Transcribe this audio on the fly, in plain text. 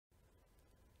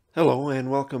Hello and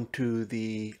welcome to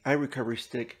the iRecovery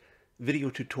Stick video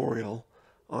tutorial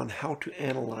on how to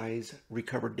analyze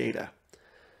recovered data.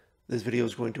 This video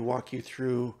is going to walk you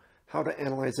through how to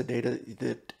analyze the data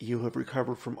that you have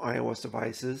recovered from iOS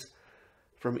devices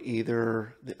from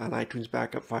either an iTunes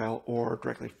backup file or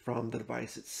directly from the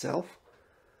device itself.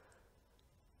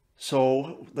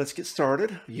 So let's get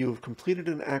started. You've completed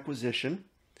an acquisition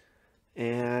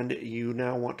and you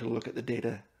now want to look at the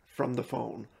data from the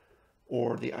phone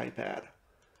or the iPad.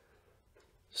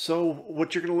 So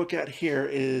what you're going to look at here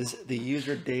is the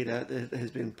user data that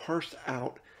has been parsed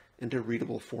out into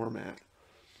readable format.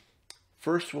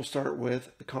 First, we'll start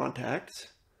with the contacts.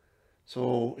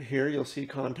 So here you'll see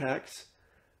contacts,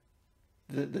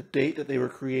 the date that they were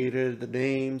created, the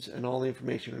names, and all the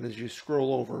information. And as you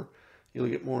scroll over, you'll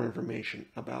get more information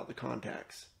about the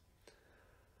contacts.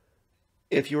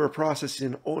 If you were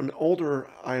processing an older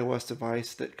iOS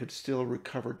device that could still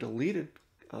recover deleted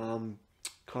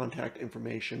contact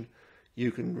information,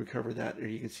 you can recover that, or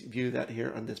you can view that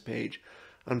here on this page.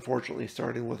 Unfortunately,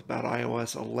 starting with about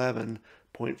iOS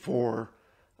 11.4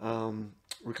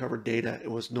 recovered data, it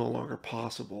was no longer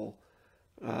possible,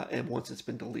 and once it's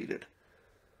been deleted.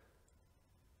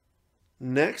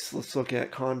 Next, let's look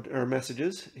at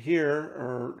messages. Here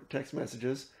are text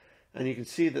messages, and you can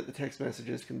see that the text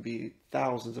messages can be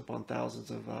thousands upon thousands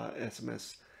of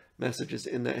SMS messages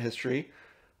in that history.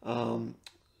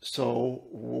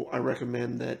 So I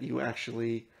recommend that you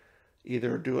actually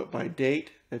either do it by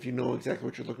date if you know exactly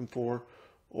what you're looking for,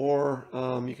 or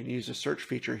you can use the search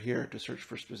feature here to search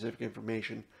for specific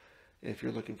information if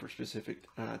you're looking for specific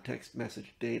text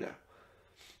message data.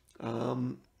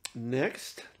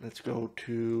 Next, let's go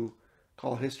to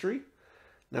call history.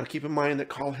 Now keep in mind that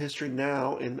call history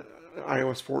now in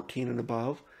iOS 14 and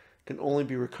above can only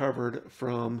be recovered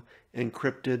from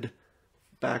encrypted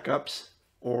backups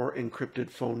or encrypted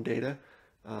phone data.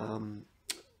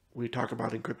 We talk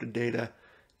about encrypted data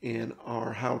in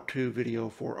our how-to video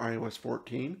for iOS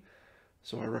 14.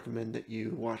 So I recommend that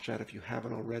you watch that if you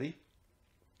haven't already.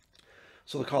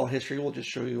 So the call history will just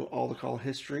show you all the call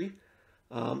history.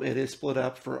 It is split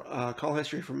up for call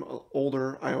history from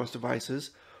older iOS devices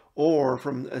or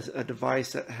from a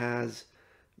device that has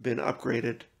been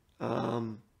upgraded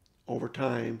over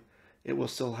time. It will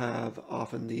still have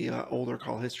often the older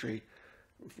call history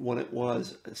when it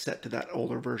was set to that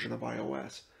older version of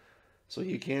iOS. So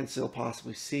you can still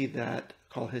possibly see that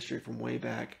call history from way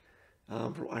back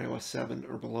from iOS 7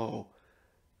 or below.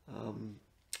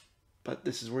 But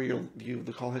this is where you'll view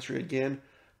the call history again.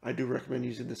 I do recommend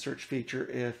using the search feature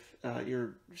if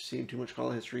you're seeing too much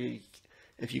call history,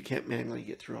 if you can't manually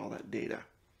get through all that data.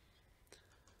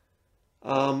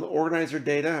 Organizer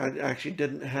data, I actually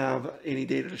didn't have any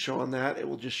data to show on that. It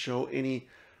will just show any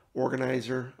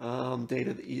organizer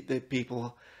data that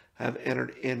people have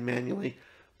entered in manually.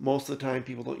 Most of the time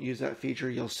people don't use that feature.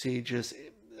 You'll see just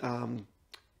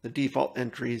the default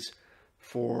entries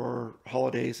for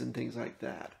holidays and things like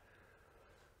that.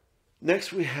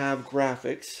 Next we have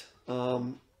graphics,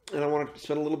 and I want to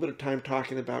spend a little bit of time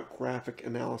talking about graphic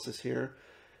analysis here.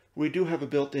 We do have a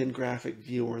built-in graphic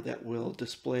viewer that will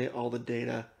display all the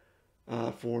data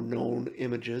for known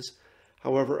images.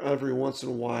 However, every once in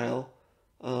a while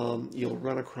you'll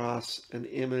run across an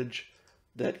image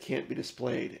that can't be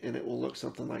displayed, and it will look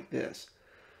something like this.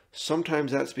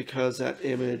 Sometimes that's because that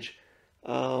image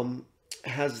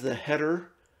has the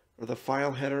header or the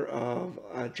file header of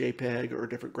a JPEG or a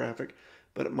different graphic,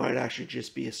 but it might actually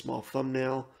just be a small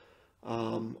thumbnail,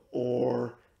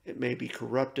 or it may be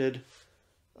corrupted.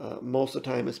 Most of the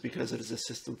time it's because it is a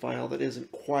system file that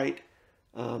isn't quite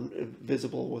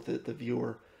visible with the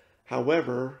viewer.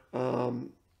 However,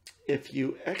 if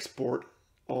you export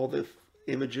all the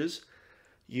images,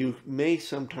 you may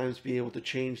sometimes be able to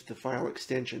change the file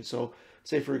extension. So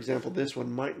say for example, this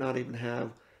one might not even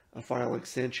have a file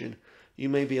extension. You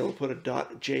may be able to put a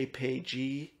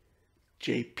 .jpg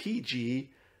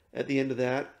at the end of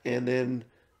that, and then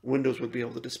Windows would be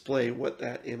able to display what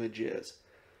that image is.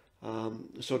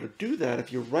 So to do that,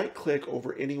 if you right click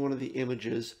over any one of the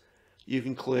images, you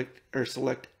can click or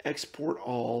select export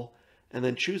all and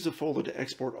then choose the folder to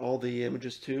export all the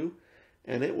images to,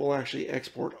 and it will actually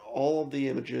export all of the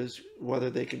images,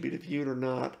 whether they can be viewed or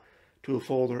not, to a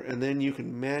folder, and then you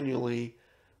can manually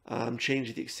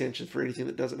change the extensions for anything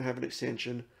that doesn't have an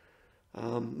extension.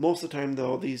 Most of the time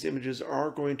though, these images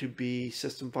are going to be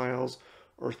system files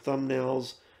or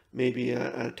thumbnails. Maybe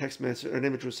a text message, an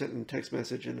image was sent in text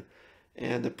message, and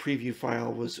the preview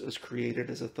file was created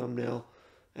as a thumbnail,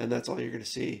 and that's all you're going to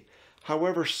see.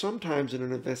 However, sometimes in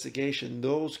an investigation,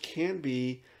 those can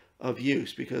be of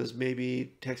use because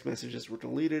maybe text messages were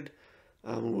deleted,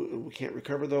 We can't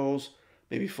recover those.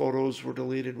 Maybe photos were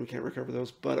deleted. We can't recover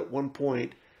those. But at one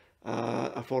point,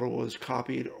 a photo was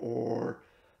copied or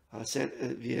sent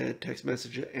via text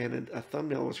message and a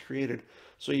thumbnail was created.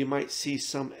 So you might see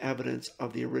some evidence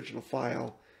of the original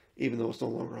file, even though it's no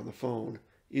longer on the phone,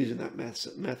 using that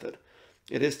method.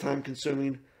 It is time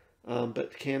consuming,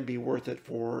 but can be worth it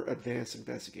for advanced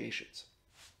investigations.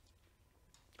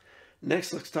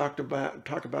 Next, let's talk about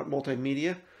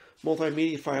multimedia.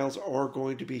 Multimedia files are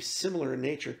going to be similar in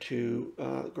nature to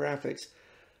graphics.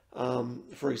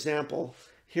 For example,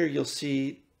 here you'll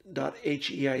see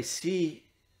 .heic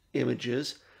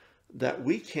images that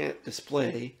we can't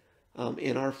display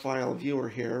in our file viewer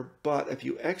here, but if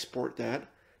you export that,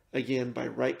 again, by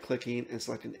right-clicking and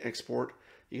selecting export,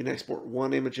 you can export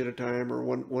one image at a time or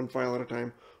one file at a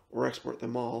time, or export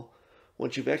them all.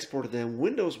 Once you've exported them,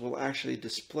 Windows will actually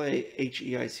display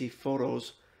HEIC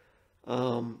photos,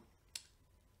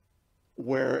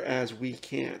 whereas we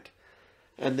can't.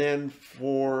 And then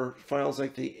for files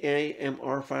like the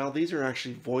AMR file, these are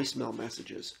actually voicemail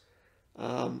messages.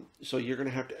 So you're going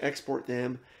to have to export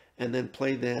them and then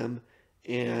play them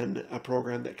in a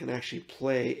program that can actually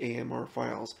play AMR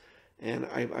files. And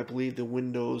I believe the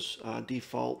Windows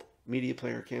default media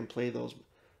player can play those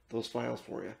files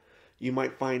for you. You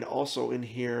might find also in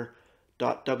here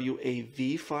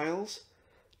 .wav files.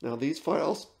 Now these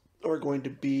files are going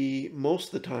to be, most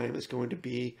of the time, is going to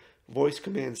be voice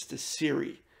commands to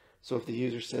Siri. So if the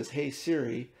user says, "Hey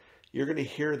Siri," you're going to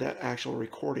hear that actual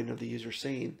recording of the user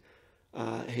saying,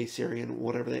 "Hey Siri," and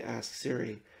whatever they ask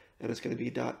Siri, and it's going to be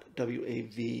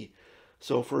 .wav.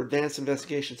 So for advanced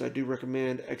investigations, I do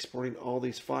recommend exporting all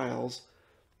these files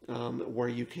where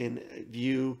you can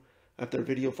view, if they're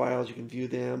video files, you can view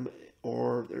them,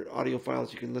 or they're audio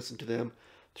files, you can listen to them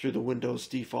through the Windows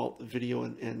default video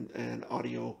and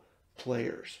audio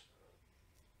players.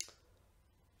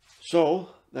 So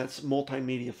that's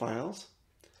multimedia files.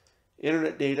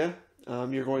 Internet data,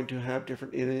 you're going to have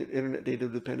different internet data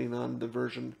depending on the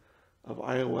version of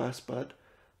iOS, but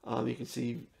you can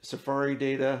see Safari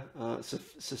data,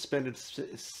 suspended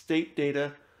state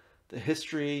data, the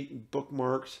history,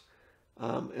 bookmarks,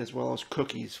 as well as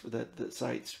cookies that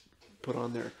sites put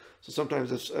on there. So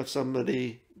sometimes if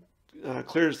somebody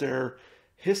clears their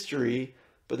history,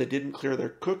 but they didn't clear their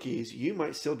cookies, you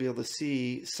might still be able to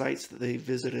see sites that they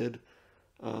visited,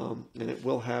 and it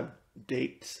will have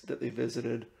dates that they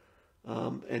visited.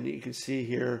 And you can see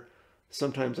here,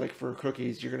 sometimes like for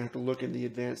cookies, you're going to have to look in the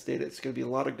advanced data. It's going to be a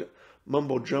lot of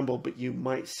mumbo jumbo, but you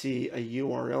might see a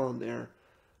URL in there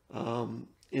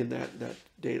in that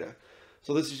data.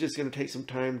 So this is just going to take some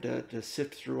time to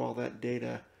sift through all that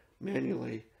data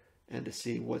manually and to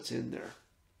see what's in there.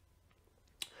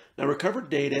 Now, recovered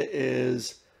data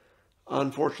is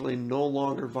unfortunately no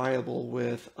longer viable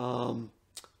with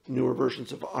newer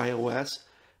versions of iOS.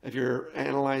 If you're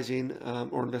analyzing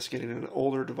or investigating an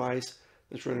older device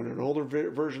that's running an older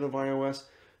version of iOS,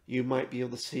 you might be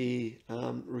able to see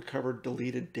recovered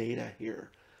deleted data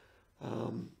here.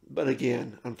 But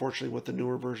again, unfortunately, with the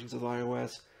newer versions of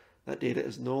iOS, that data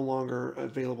is no longer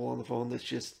available on the phone. It's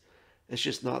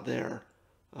just not there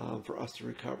for us to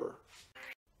recover.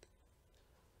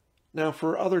 Now,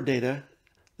 for other data,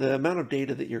 the amount of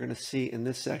data that you're going to see in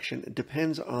this section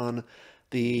depends on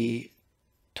the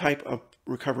type of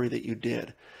recovery that you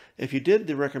did. If you did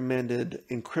the recommended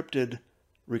encrypted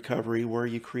recovery, where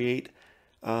you create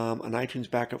an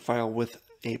iTunes backup file with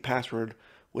a password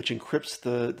which encrypts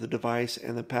the device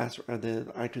and the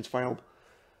iTunes file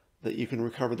that you can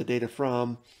recover the data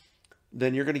from,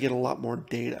 then you're going to get a lot more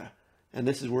data. And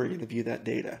this is where you're going to view that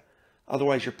data.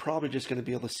 Otherwise, you're probably just going to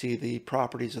be able to see the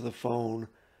properties of the phone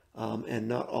and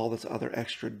not all this other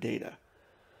extra data.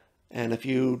 And if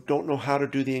you don't know how to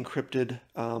do the encrypted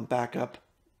backup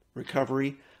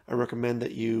recovery, I recommend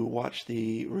that you watch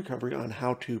the recovery on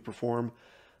how to perform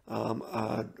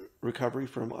recovery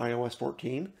from iOS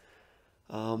 14.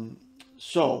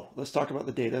 So let's talk about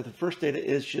the data. The first data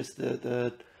is just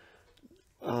the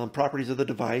properties of the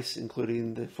device,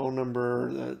 including the phone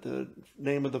number, the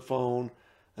name of the phone,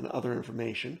 and other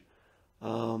information.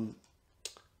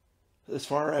 As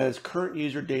far as current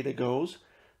user data goes,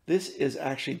 this is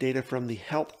actually data from the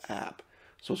Health app.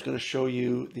 So it's going to show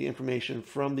you the information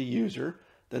from the user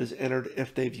that is entered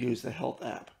if they've used the Health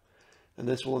app. And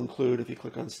this will include, if you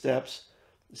click on steps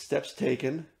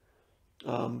taken,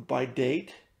 by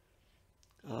date,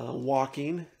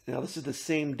 walking. Now this is the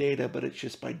same data, but it's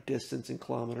just by distance in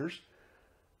kilometers.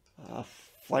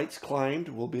 Flights climbed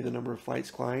will be the number of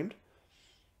flights climbed.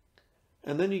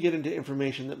 And then you get into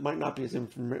information that might not be as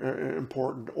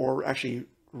important or actually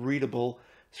readable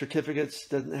Certificates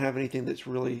doesn't have anything that's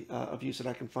really of use that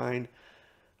I can find.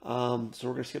 So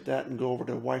we're going to skip that and go over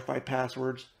to Wi-Fi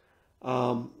passwords.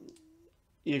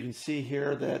 You can see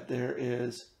here that there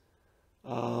is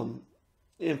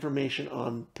information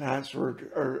on passwords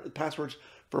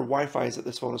for Wi-Fi's that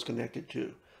this phone is connected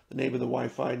to. The name of the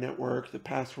Wi-Fi network, the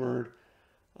password,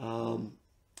 and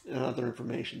other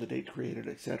information, the date created,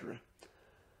 etc.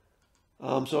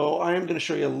 So I am going to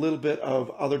show you a little bit of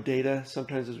other data.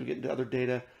 Sometimes as we get into other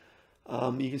data,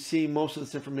 you can see most of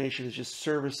this information is just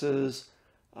services.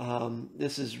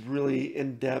 This is really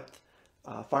in-depth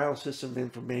file system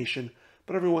information,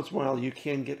 but every once in a while you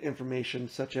can get information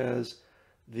such as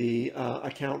the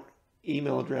account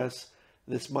email address.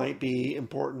 This might be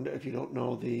important if you don't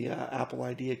know the Apple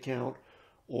ID account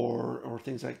or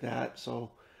things like that.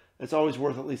 So it's always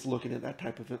worth at least looking at that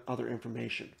type of other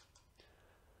information.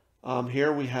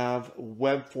 Here we have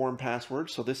web form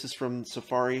passwords. So this is from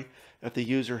Safari. If the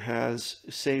user has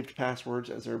saved passwords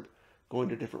as they're going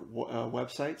to different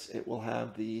websites, it will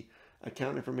have the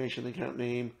account information, the account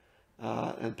name,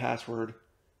 and password,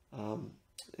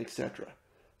 etc.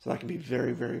 So that can be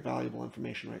very, very valuable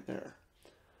information right there.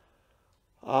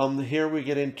 Here we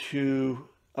get into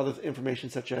other information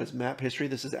such as map history.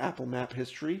 This is Apple Map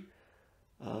History,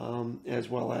 as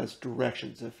well as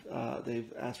directions if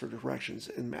they've asked for directions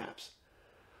in maps.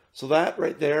 So that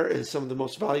right there is some of the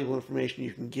most valuable information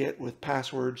you can get with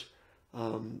passwords,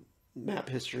 map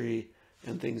history,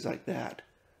 and things like that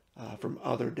from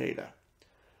other data.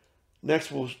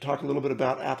 Next, we'll talk a little bit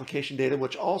about application data,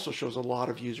 which also shows a lot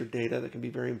of user data that can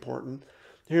be very important.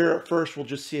 Here at first, we'll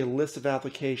just see a list of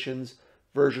applications,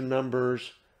 version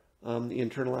numbers, the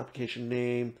internal application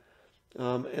name,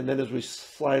 and then as we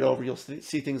slide over, you'll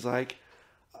see things like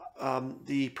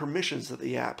the permissions that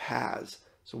the app has.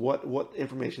 So what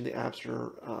information the apps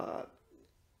are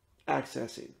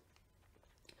accessing.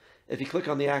 If you click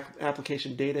on the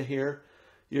application data here,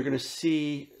 you're going to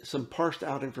see some parsed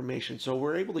out information. So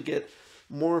we're able to get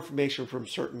more information from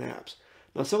certain apps.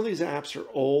 Now, some of these apps are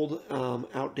old,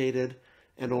 outdated,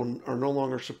 and are no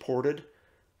longer supported,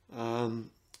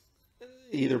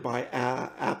 either by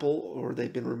Apple, or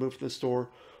they've been removed from the store,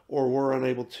 or we're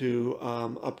unable to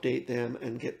update them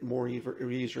and get more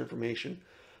user information.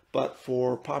 But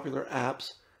for popular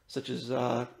apps, such as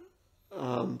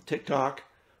TikTok,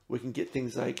 we can get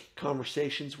things like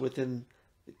conversations within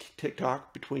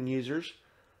TikTok between users.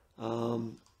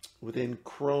 Within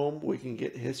Chrome, we can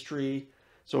get history.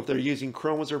 So if they're using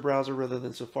Chrome as their browser rather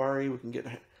than Safari, we can get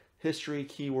history,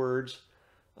 keywords.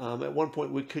 At one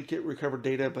point, we could get recovered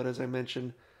data, but as I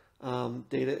mentioned,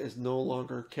 data is no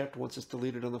longer kept once it's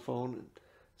deleted on the phone,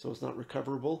 so it's not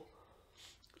recoverable.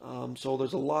 So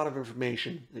there's a lot of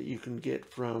information that you can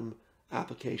get from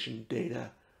application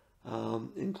data,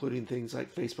 including things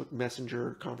like Facebook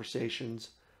Messenger conversations,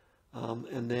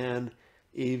 and then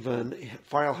even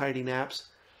file hiding apps.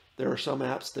 There are some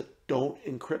apps that don't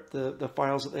encrypt the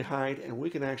files that they hide, and we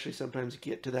can actually sometimes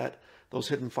get to those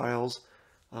hidden files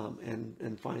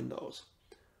and find those.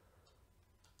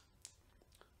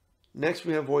 Next,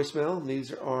 we have voicemail, and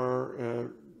these are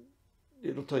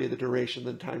it'll tell you the duration,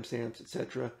 the timestamps,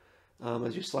 etc.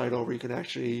 As you slide over, you can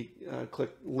actually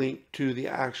click link to the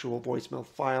actual voicemail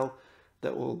file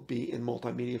that will be in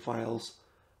multimedia files.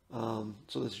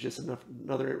 So this is just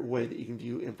another way that you can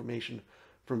view information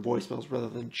from voicemails rather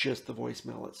than just the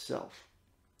voicemail itself.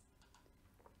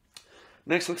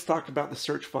 Next, let's talk about the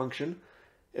search function.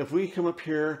 If we come up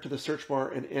here to the search bar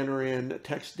and enter in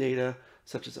text data,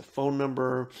 such as a phone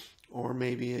number, or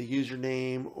maybe a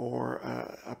username, or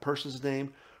a person's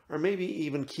name, or maybe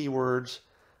even keywords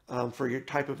for your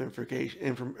type of investigation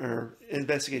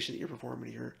that you're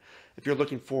performing here. If you're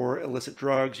looking for illicit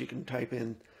drugs, you can type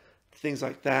in things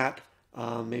like that,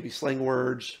 maybe slang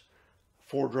words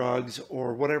for drugs,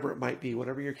 or whatever it might be,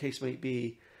 whatever your case might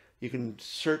be. You can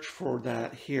search for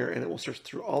that here, and it will search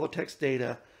through all the text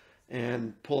data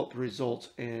and pull up the results,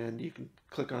 and you can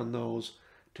click on those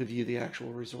to view the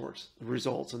actual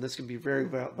results. And this can be very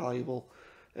valuable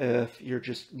if you're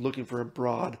just looking for a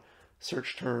broad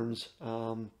search terms,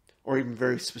 or even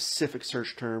very specific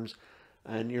search terms,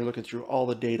 and you're looking through all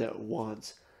the data at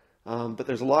once. But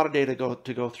there's a lot of data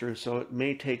to go through, so it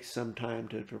may take some time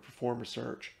to perform a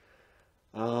search.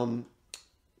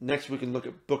 Next, we can look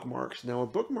at bookmarks. Now, a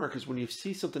bookmark is when you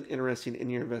see something interesting in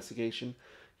your investigation,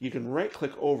 you can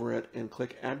right-click over it and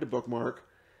click Add to Bookmark,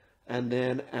 and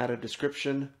then add a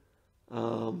description,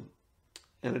 and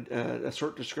a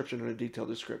short description and a detailed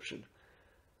description.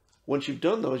 Once you've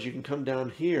done those, you can come down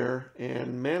here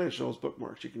and manage those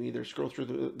bookmarks. You can either scroll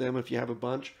through them if you have a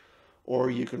bunch, or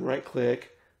you can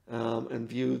right-click, and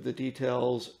view the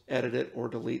details, edit it, or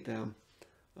delete them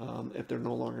if they're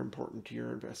no longer important to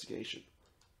your investigation.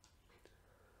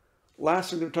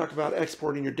 Last, I'm going to talk about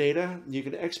exporting your data. You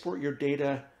can export your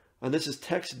data, and this is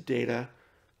text data,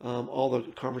 all the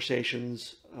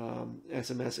conversations,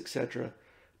 SMS, etc.,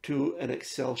 to an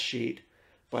Excel sheet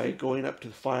by going up to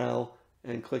the file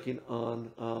and clicking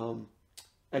on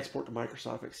export to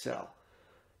Microsoft Excel.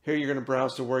 Here you're going to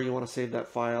browse to where you want to save that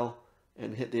file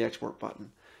and hit the export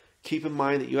button. Keep in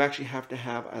mind that you actually have to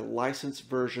have a licensed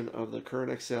version of the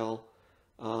current Excel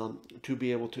to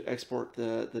be able to export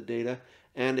the data,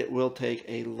 and it will take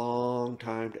a long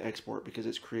time to export because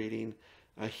it's creating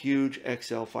a huge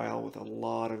Excel file with a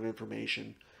lot of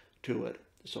information to it.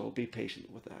 So be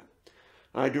patient with that.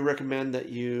 I do recommend that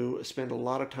you spend a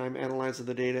lot of time analyzing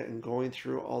the data and going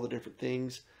through all the different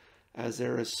things, as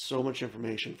there is so much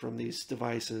information from these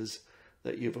devices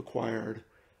that you've acquired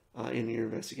in your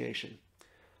investigation.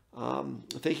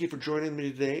 Thank you for joining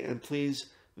me today, and please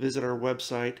visit our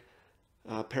website,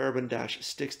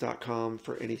 paraben-sticks.com,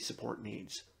 for any support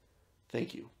needs.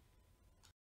 Thank you.